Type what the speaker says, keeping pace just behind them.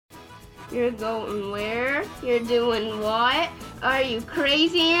You're going where? You're doing what? Are you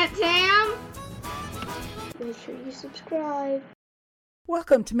crazy, Aunt Tam? Make sure you subscribe.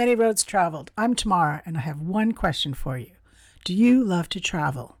 Welcome to Many Roads Traveled. I'm Tamara, and I have one question for you. Do you love to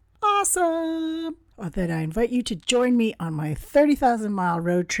travel? Awesome! Well, then I invite you to join me on my 30,000-mile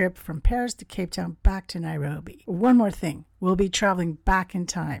road trip from Paris to Cape Town back to Nairobi. One more thing. We'll be traveling back in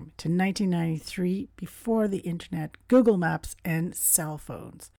time to 1993 before the internet, Google Maps, and cell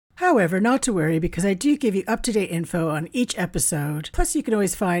phones. However, not to worry, because I do give you up-to-date info on each episode. Plus, you can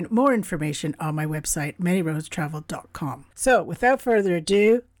always find more information on my website, manyroadstravel.com. So, without further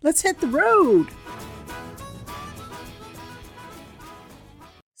ado, let's hit the road!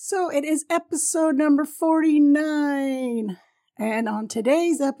 So, it is episode number 49. And on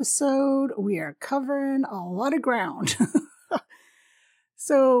today's episode, we are covering a lot of ground.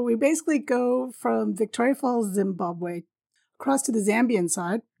 So, we basically go from Victoria Falls, Zimbabwe, across to the Zambian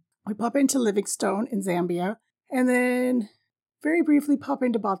side. We pop into Livingstone in Zambia, and then very briefly pop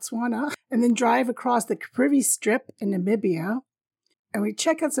into Botswana, and then drive across the Caprivi Strip in Namibia. And we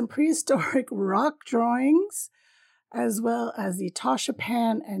check out some prehistoric rock drawings, as well as the Etosha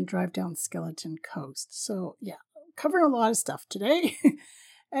Pan, and drive down Skeleton Coast. So yeah, covering a lot of stuff today,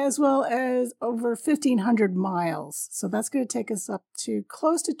 as well as over 1,500 miles. So that's going to take us up to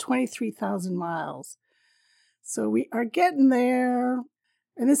close to 23,000 miles. So we are getting there.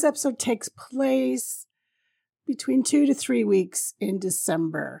 And this episode takes place between 2 to 3 weeks in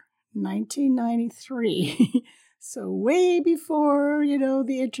December 1993. So way before,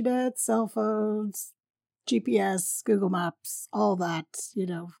 the internet, cell phones, GPS, Google Maps, all that,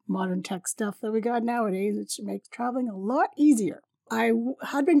 modern tech stuff that we got nowadays, which makes traveling a lot easier. I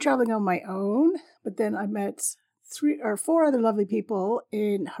had been traveling on my own, but then I met 3 or 4 other lovely people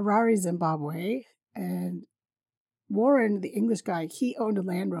in Harare, Zimbabwe, and Warren, the English guy, he owned a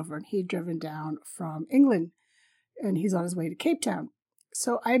Land Rover, and he had driven down from England, and he's on his way to Cape Town.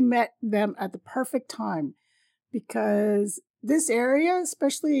 So I met them at the perfect time, because this area,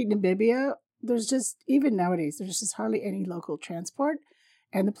 especially Namibia, there's just, even nowadays, there's just hardly any local transport.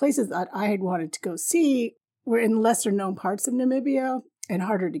 And the places that I had wanted to go see were in lesser known parts of Namibia and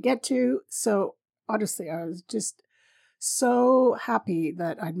harder to get to. So honestly, I was just so happy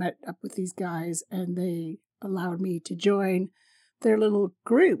that I'd met up with these guys, and they allowed me to join their little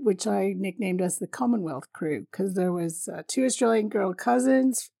group, which I nicknamed as the Commonwealth Crew, because there was 2 Australian girl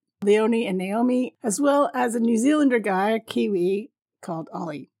cousins, Leonie and Naomi, as well as a New Zealander guy, a Kiwi, called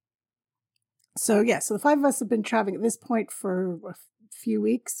Ollie. So the 5 of us have been traveling at this point for a few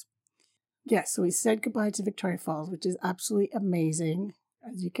weeks. So we said goodbye to Victoria Falls, which is absolutely amazing,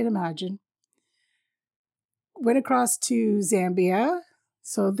 as you can imagine. Went across to Zambia.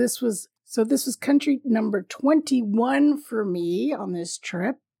 So this was country number 21 for me on this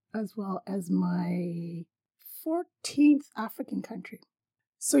trip, as well as my 14th African country.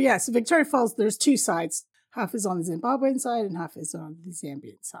 So Victoria Falls, there's 2 sides. Half is on the Zimbabwean side and half is on the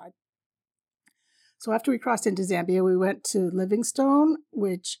Zambian side. So after we crossed into Zambia, we went to Livingstone,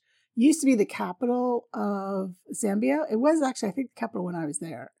 which used to be the capital of Zambia. It was actually, I think, the capital when I was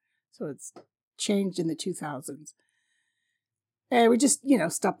there. So it's changed in the 2000s. And we just,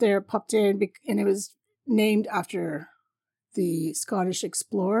 stopped there, popped in, and it was named after the Scottish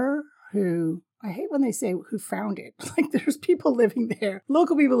explorer who, I hate when they say who found it. Like, there's people living there,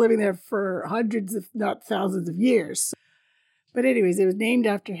 local people living there for hundreds, if not thousands of years. But anyways, it was named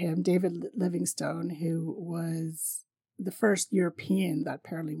after him, David Livingstone, who was the first European that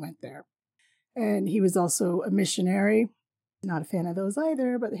apparently went there. And he was also a missionary. Not a fan of those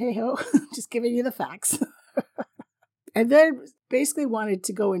either, but hey-ho, just giving you the facts. And then basically wanted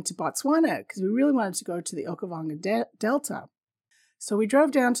to go into Botswana, because we really wanted to go to the Okavango Delta. So we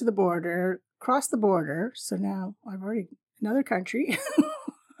drove down to the border, crossed the border. So now I've already another country.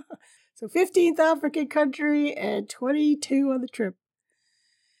 So 15th African country and 22 on the trip.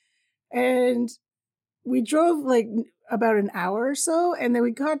 And we drove like about an hour or so, and then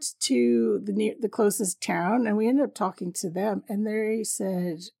we got to the closest town, and we ended up talking to them, and they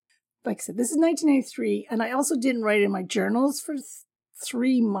said, like I said, this is 1993, and I also didn't write in my journals for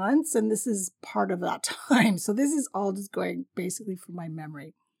 3 months, and this is part of that time. So this is all just going basically from my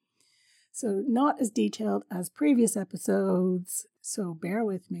memory. So not as detailed as previous episodes, so bear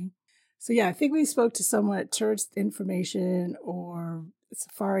with me. So I think we spoke to someone at Tourist Information or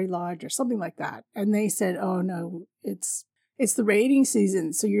Safari Lodge or something like that, and they said, oh no, it's the rainy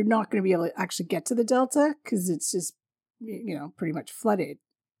season, so you're not going to be able to actually get to the Delta, because it's just, pretty much flooded.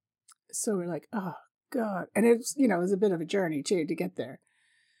 So we're like, oh, God. And it's, it was a bit of a journey, too, to get there.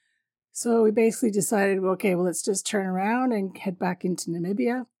 So we basically decided, okay, well, let's just turn around and head back into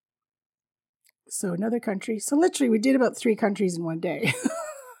Namibia. So another country. So literally we did about 3 countries in one day.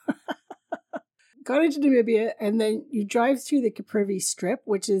 Got into Namibia, and then you drive through the Caprivi Strip,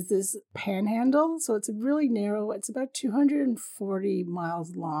 which is this panhandle. So it's really narrow. It's about 240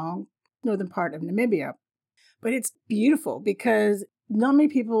 miles long, northern part of Namibia. But it's beautiful because not many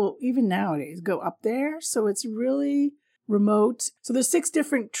people, even nowadays, go up there. So it's really remote. So there's 6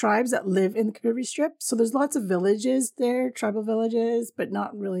 different tribes that live in the Caprivi Strip. So there's lots of villages there, tribal villages, but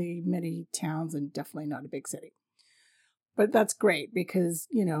not really many towns and definitely not a big city. But that's great because,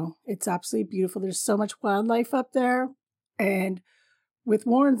 it's absolutely beautiful. There's so much wildlife up there. And with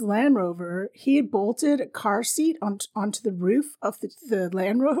Warren's Land Rover, he had bolted a car seat onto the roof of the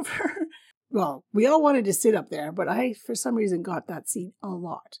Land Rover. Well, we all wanted to sit up there, but I, for some reason, got that seat a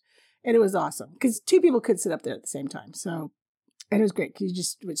lot. And it was awesome because 2 people could sit up there at the same time. So, and it was great because you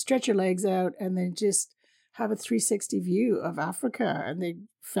just would stretch your legs out and then just have a 360 view of Africa. And they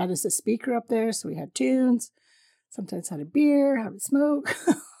fed us a speaker up there. So we had tunes. Sometimes had a beer, have a smoke.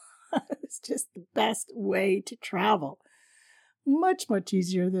 It was just the best way to travel. Much, much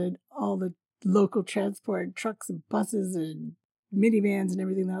easier than all the local transport, trucks and buses and minivans and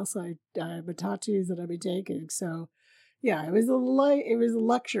everything else, matatus that I'd be taking. So, yeah, it was a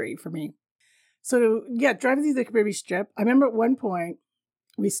luxury for me. So, yeah, driving through the Caprivi Strip, I remember at one point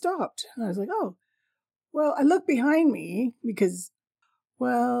we stopped. And I was like, oh, well, I looked behind me because,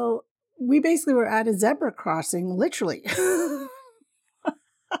 well, we basically were at a zebra crossing, literally.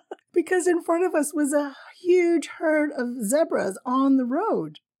 Because in front of us was a huge herd of zebras on the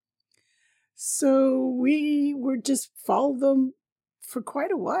road. So we were just followed them for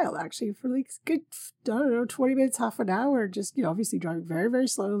quite a while, actually, for like good, 20 minutes, half an hour, just, obviously driving very, very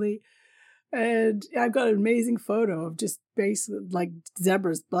slowly. And I've got an amazing photo of just basically like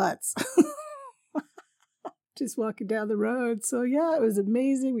zebras' butts. Just walking down the road. So yeah, it was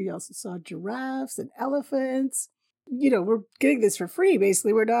amazing. We also saw giraffes and elephants. We're getting this for free.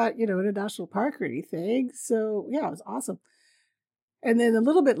 Basically, we're not, in a national park or anything. So yeah, it was awesome. And then a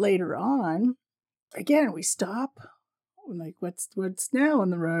little bit later on, again, we stop. I'm like, what's now on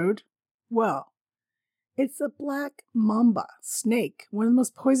the road? Well, it's a black mamba snake, one of the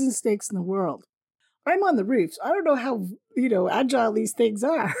most poisonous snakes in the world. I'm on the roofs. I don't know how, agile these things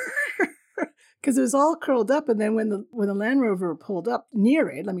are. Because it was all curled up, and then when the Land Rover pulled up near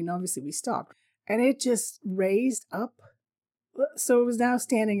it, obviously we stopped, and it just raised up. So it was now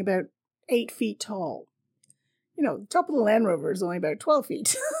standing about 8 feet tall. The top of the Land Rover is only about 12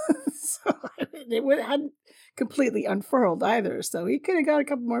 feet. So it hadn't completely unfurled either, so he could have got a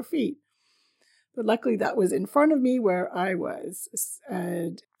couple more feet. But luckily that was in front of me where I was,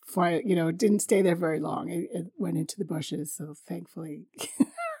 and it didn't stay there very long. It went into the bushes, so thankfully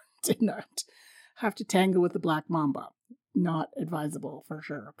did not have to tangle with the black mamba. Not advisable for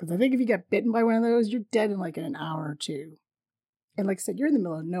sure. Because I think if you get bitten by one of those, you're dead in like an hour or 2. And like I said, you're in the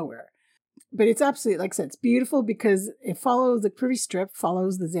middle of nowhere. But it's absolutely, like I said, it's beautiful because it follows, the Caprivi Strip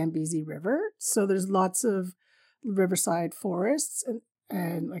follows the Zambezi River. So there's lots of riverside forests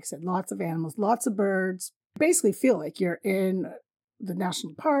and like I said, lots of animals, lots of birds. Basically feel like you're in the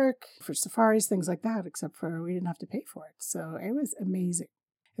national park for safaris, things like that, except for we didn't have to pay for it. So it was amazing.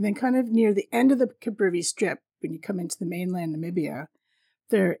 And then kind of near the end of the Caprivi Strip, when you come into the mainland Namibia,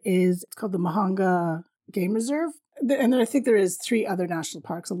 it's called the Mahanga Game Reserve. And then I think there is 3 other national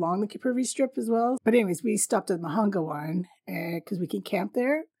parks along the Caprivi Strip as well. But anyways, we stopped at the Mahanga one because we can camp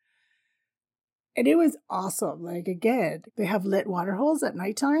there. And it was awesome. Like, again, they have lit water holes at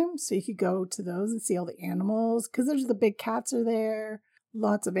nighttime. So you could go to those and see all the animals because there's the big cats are there.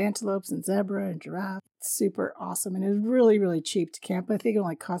 Lots of antelopes and zebra and giraffe. Super awesome. And it was really, really cheap to camp. I think it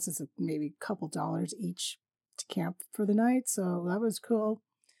only cost us maybe a couple dollars each to camp for the night. So that was cool.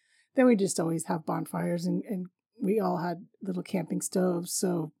 Then we just always have bonfires and we all had little camping stoves.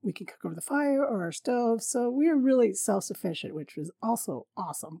 So we could cook over the fire or our stove. So we were really self-sufficient, which was also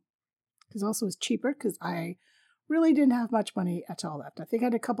awesome. Because also it was cheaper because I really didn't have much money at all left. I think I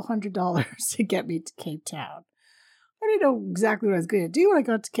had a couple $100 to get me to Cape Town. I didn't know exactly what I was going to do when I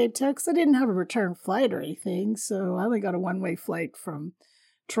got to Cape Town because I didn't have a return flight or anything. So I only got a one-way flight from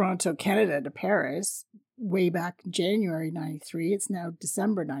Toronto, Canada to Paris way back in January 93. It's now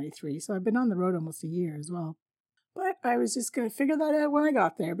December 93. So I've been on the road almost a year as well. But I was just going to figure that out when I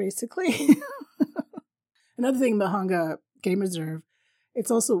got there, basically. Another thing, Mahanga Game Reserve, it's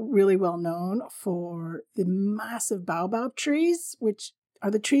also really well known for the massive baobab trees, which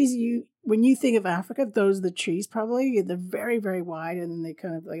are the trees when you think of Africa, those are the trees probably. They're very, very wide and then they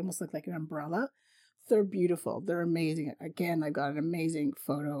kind of almost look like an umbrella. They're beautiful. They're amazing. Again, I've got an amazing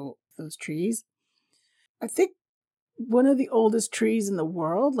photo of those trees. I think one of the oldest trees in the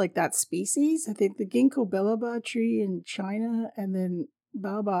world, like that species. I think the ginkgo biloba tree in China and then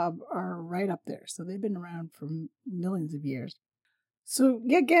baobab are right up there. So they've been around for millions of years. So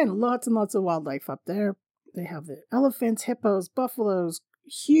again, lots and lots of wildlife up there. They have the elephants, hippos, buffaloes,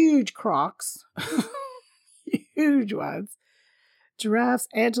 huge crocs, huge ones, giraffes,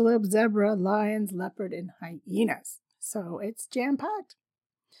 antelope, zebra, lions, leopard, and hyenas. So it's jam-packed.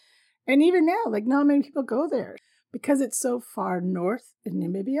 And even now, like not many people go there because it's so far north in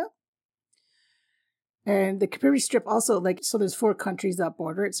Namibia. And the Kapiri Strip also, like, so there's 4 countries that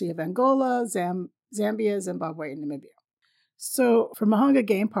border it. So you have Angola, Zambia, Zimbabwe, and Namibia. So from Mahanga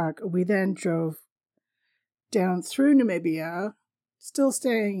Game Park, we then drove down through Namibia, still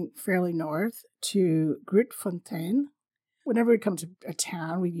staying fairly north, to Grootfontein. Whenever we come to a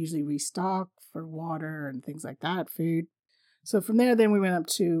town, we usually restock for water and things like that, food. So from there, then we went up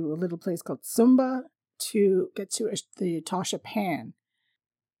to a little place called Sumba to get to the Etosha Pan,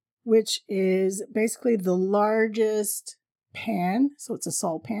 which is basically the largest pan, so it's a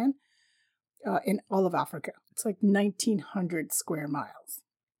salt pan, in all of Africa. It's like 1,900 square miles.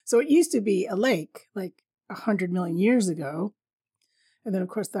 So it used to be a lake like 100 million years ago. And then, of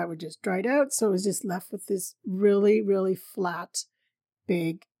course, that would just dried out. So it was just left with this really, really flat,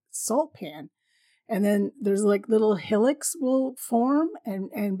 big salt pan. And then there's like little hillocks will form.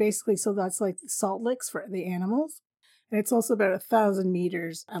 And basically, so that's like salt licks for the animals. And it's also about 1,000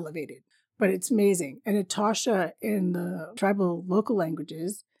 meters elevated. But it's amazing. And Etosha in the tribal local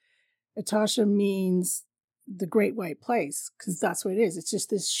languages, Etosha means the Great White Place, because that's what it is. It's just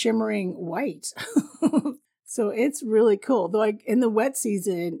this shimmering white. So it's really cool. Though in the wet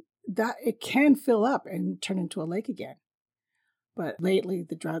season, that it can fill up and turn into a lake again. But lately,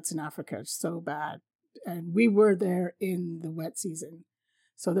 the droughts in Africa are so bad. And we were there in the wet season.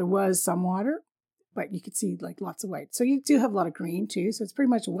 So there was some water, but you could see like lots of white. So you do have a lot of green too. So it's pretty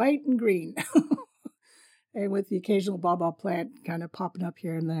much white and green. And with the occasional baobab plant kind of popping up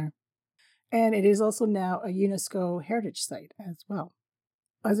here and there. And it is also now a UNESCO heritage site as well.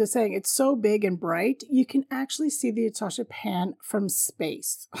 As I was saying, it's so big and bright, you can actually see the Etosha Pan from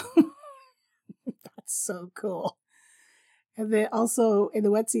space. That's so cool. And then also in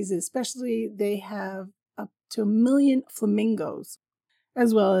the wet season, especially, they have up to 1 million flamingos,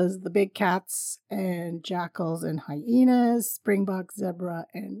 as well as the big cats and jackals and hyenas, springbok, zebra,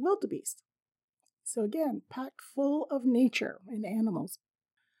 and wildebeest. So again, packed full of nature and animals.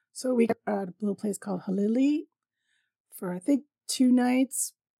 So we got at a little place called Halili for, I think, 2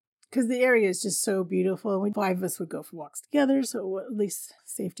 nights, because the area is just so beautiful. 5 of us would go for walks together, so at least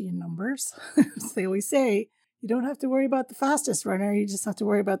safety in numbers. As they always say, you don't have to worry about the fastest runner, you just have to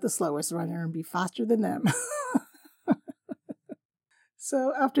worry about the slowest runner and be faster than them.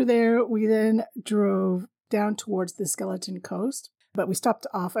 So after there, we then drove down towards the Skeleton Coast, but we stopped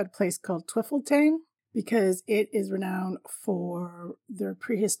off at a place called Twiffeltain, because it is renowned for their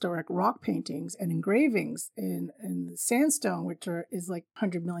prehistoric rock paintings and engravings in the sandstone, which is like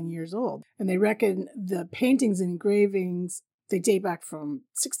 100 million years old. And they reckon the paintings and engravings, they date back from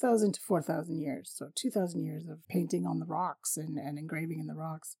 6,000 to 4,000 years. So 2,000 years of painting on the rocks and engraving in the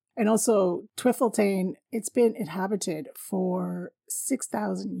rocks. And also Twiffeltain, it's been inhabited for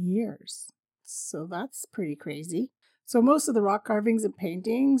 6,000 years. So that's pretty crazy. So most of the rock carvings and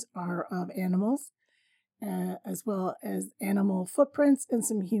paintings are of animals, as well as animal footprints and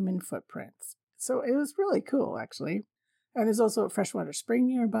some human footprints. So it was really cool, actually. And there's also a freshwater spring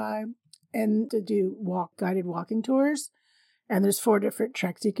nearby, and to do guided walking tours. And there's 4 different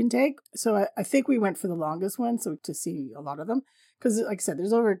treks you can take. So I think we went for the longest one, so to see a lot of them. Because like I said,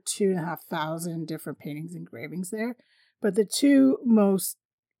 there's over 2,500 different paintings and engravings there. But the 2 most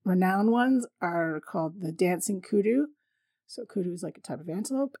renowned ones are called the Dancing Kudu. So kudu is like a type of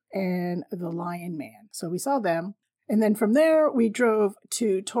antelope, and the Lion Man. So we saw them. And then from there, we drove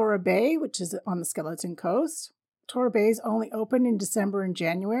to Tora Bay, which is on the Skeleton Coast. Tora Bay is only open in December and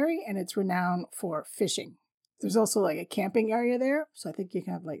January, and it's renowned for fishing. There's also like a camping area there. So I think you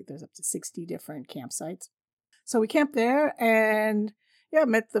can have there's up to 60 different campsites. So we camped there and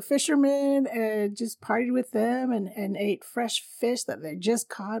met the fishermen and just partied with them and ate fresh fish that they just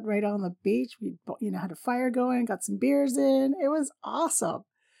caught right on the beach. We, had a fire going, got some beers in. It was awesome.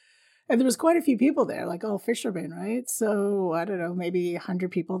 And there was quite a few people there, like all fishermen, right? So I don't know, maybe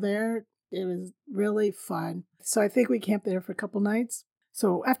 100 people there. It was really fun. So I think we camped there for a couple nights.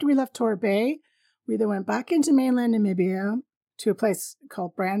 So after we left Tora Bay, we then went back into mainland Namibia to a place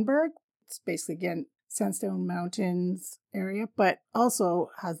called Brandberg. It's basically, again, sandstone mountains area, but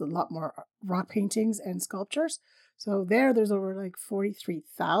also has a lot more rock paintings and sculptures. So there's over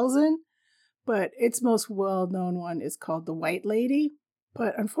 43,000, but its most well-known one is called the White Lady.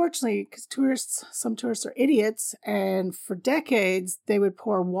 But unfortunately, because some tourists are idiots, and for decades they would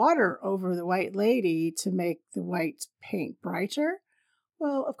pour water over the White Lady to make the white paint brighter.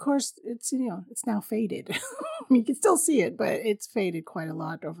 Well, of course, it's now faded. You can still see it, but it's faded quite a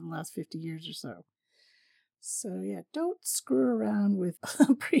lot over the last 50 years or so. So yeah, don't screw around with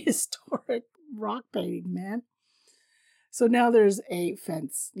prehistoric rock painting, man. So now there's a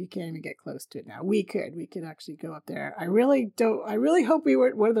fence. You can't even get close to it now. We could actually go up there. I really hope we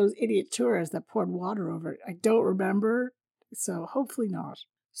weren't one of those idiot tourists that poured water over it. I don't remember, so hopefully not.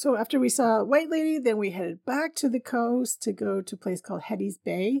 So after we saw White Lady, then we headed back to the coast to go to a place called Hetty's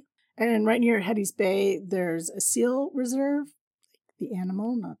Bay. And right near Hetty's Bay, there's a seal reserve, the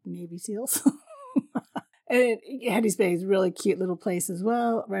animal, not the Navy SEALs. And Hetty's Bay is a really cute little place as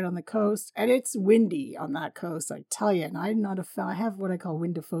well, right on the coast. And it's windy on that coast, I tell you. And I'm not a fan. I have what I call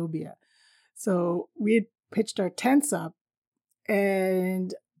windophobia. So we had pitched our tents up,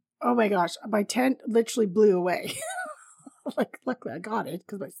 and oh my gosh, my tent literally blew away. Luckily I got it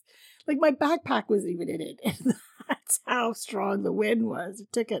because my backpack was even in it. And that's how strong the wind was.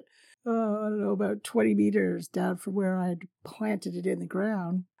 It took it, I don't know, about 20 meters down from where I'd planted it in the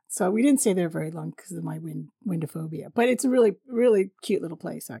ground. So we didn't stay there very long because of my windophobia. But it's a really, really cute little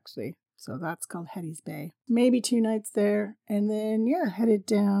place, actually. So that's called Hetty's Bay. Maybe 2 nights there. And then, headed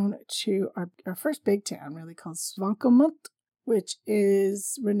down to our first big town, really, called Svankomut, which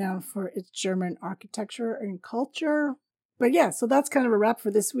is renowned for its German architecture and culture. But yeah, so that's kind of a wrap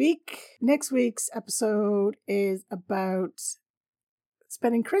for this week. Next week's episode is about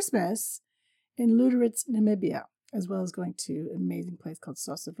spending Christmas in Lüderitz, Namibia, as well as going to an amazing place called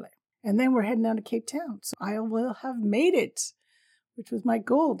Sossusvlei. And then we're heading down to Cape Town. So I will have made it, which was my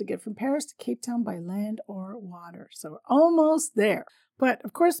goal, to get from Paris to Cape Town by land or water. So we're almost there. But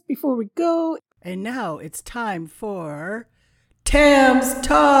of course, before we go, and now it's time for Tam's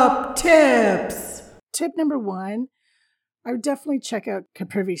Top Tips. Tip number 1, I would definitely check out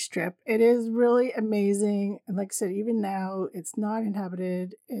Caprivi Strip. It is really amazing. And like I said, even now, it's not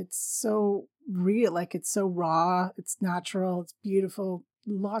inhabited. It's so real, it's so raw. It's natural. It's beautiful.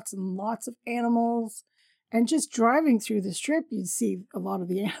 Lots and lots of animals. And just driving through the strip, you'd see a lot of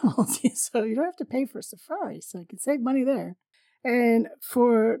the animals. So you don't have to pay for a safari. So you can save money there. And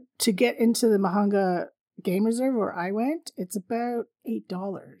to get into the Mahanga Game Reserve where I went, it's about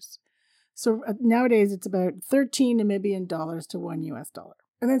 $8. So nowadays it's about 13 Namibian dollars to $1 US.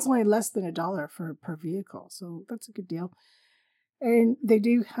 And it's only less than $1 per vehicle. So that's a good deal. And they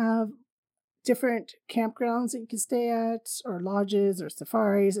do have different campgrounds that you can stay at, or lodges, or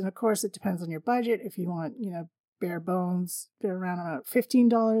safaris. And of course, it depends on your budget. If you want, bare bones, they're around about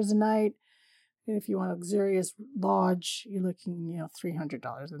 $15 a night. And if you want a luxurious lodge, you're looking,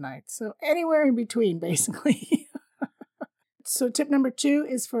 $300 a night. So anywhere in between, basically. So tip number 2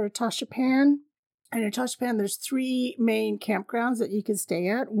 is for Tashapan. And in Tashapan, there's 3 main campgrounds that you can stay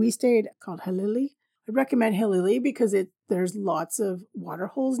at. We stayed called Halili. I recommend Halili because there's lots of water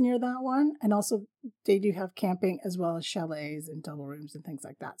holes near that one. And also they do have camping as well as chalets and double rooms and things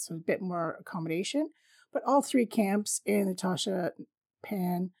like that. So a bit more accommodation. But all 3 camps in the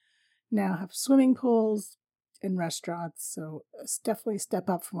Tashapan now have swimming pools and restaurants. So it's definitely a step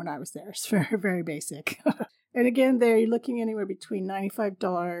up from when I was there. It's very, very basic. And again, there you're looking anywhere between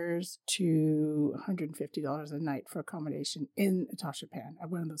 $95 to $150 a night for accommodation in Tashapan at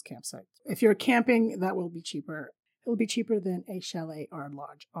one of those campsites. If you're camping, that will be cheaper. It'll be cheaper than a chalet or a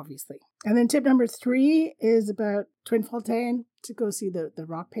lodge, obviously. And then tip number 3 is about Tweefontein, to go see the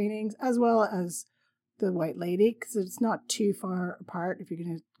rock paintings, as well as the White Lady, because it's not too far apart. If you're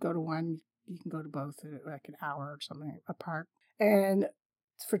going to go to one, you can go to both like an hour or something apart. And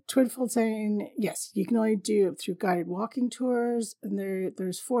for Tweefontein, yes, you can only do it through guided walking tours, and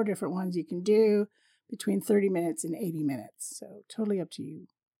there's 4 different ones you can do between 30 minutes and 80 minutes. So totally up to you.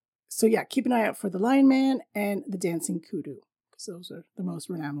 So yeah, keep an eye out for the Lion Man and the Dancing Kudu, because those are the most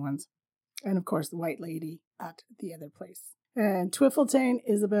renowned ones. And of course, the White Lady at the other place. And Tweefontein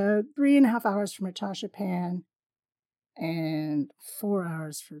is about 3.5 hours from Tashapan and 4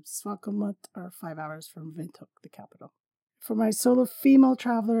 hours from Svankomut, or 5 hours from Windhoek, the capital. For my solo female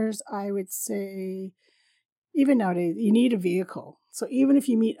travelers, I would say, even nowadays, you need a vehicle. So even if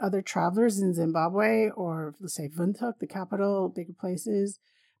you meet other travelers in Zimbabwe, or let's say Windhoek, the capital, bigger places,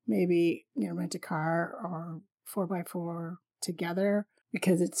 maybe rent a car or 4x4 together,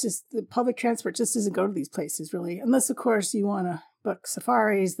 because it's just the public transport just doesn't go to these places really, unless of course you want to book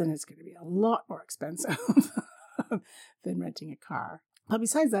safaris. Then it's going to be a lot more expensive than renting a car. But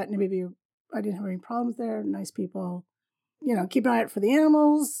besides that, Namibia, I didn't have any problems there. Nice people. Keep an eye out for the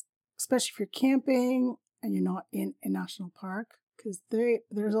animals. especially if you're camping and you're not in a national park, because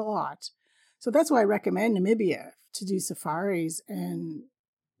there's a lot. So that's why I recommend Namibia to do safaris, and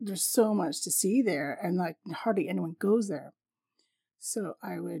there's so much to see there, and like hardly anyone goes there. So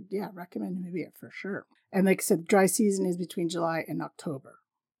I would, recommend Namibia for sure. And like I said, dry season is between July and October.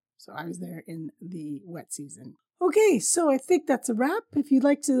 So I was there in the wet season. Okay, so I think that's a wrap. If you'd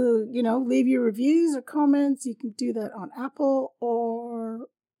like to, leave your reviews or comments, you can do that on Apple or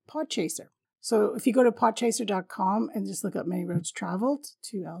Podchaser. So if you go to podchaser.com and just look up Many Roads Traveled,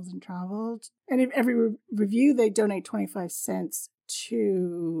 2 L's in Traveled, and if every review, they donate 25 cents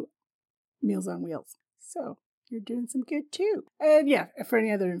to Meals on Wheels. So you're doing some good too. And for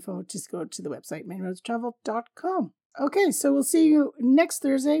any other info, just go to the website, ManyRoadsTraveled.com. Okay, so we'll see you next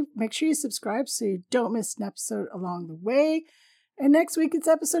Thursday. Make sure you subscribe so you don't miss an episode along the way. And next week, it's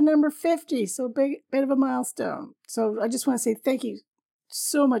episode number 50, so a bit of a milestone. So I just want to say thank you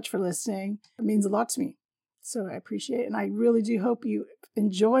so much for listening. It means a lot to me. So I appreciate it, and I really do hope you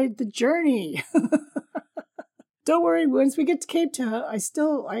enjoyed the journey. Don't worry, once we get to Cape Town,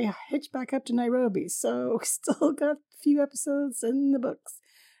 I hitch back up to Nairobi, so still got a few episodes in the books.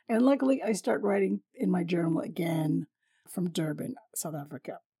 And luckily, I start writing in my journal again from Durban, South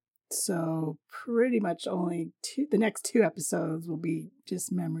Africa. So pretty much only the next 2 episodes will be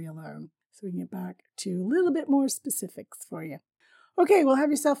just memory alone. So we can get back to a little bit more specifics for you. Okay, well, have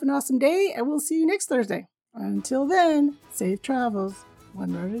yourself an awesome day, and we'll see you next Thursday. Until then, safe travels,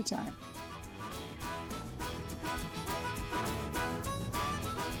 one road at a time.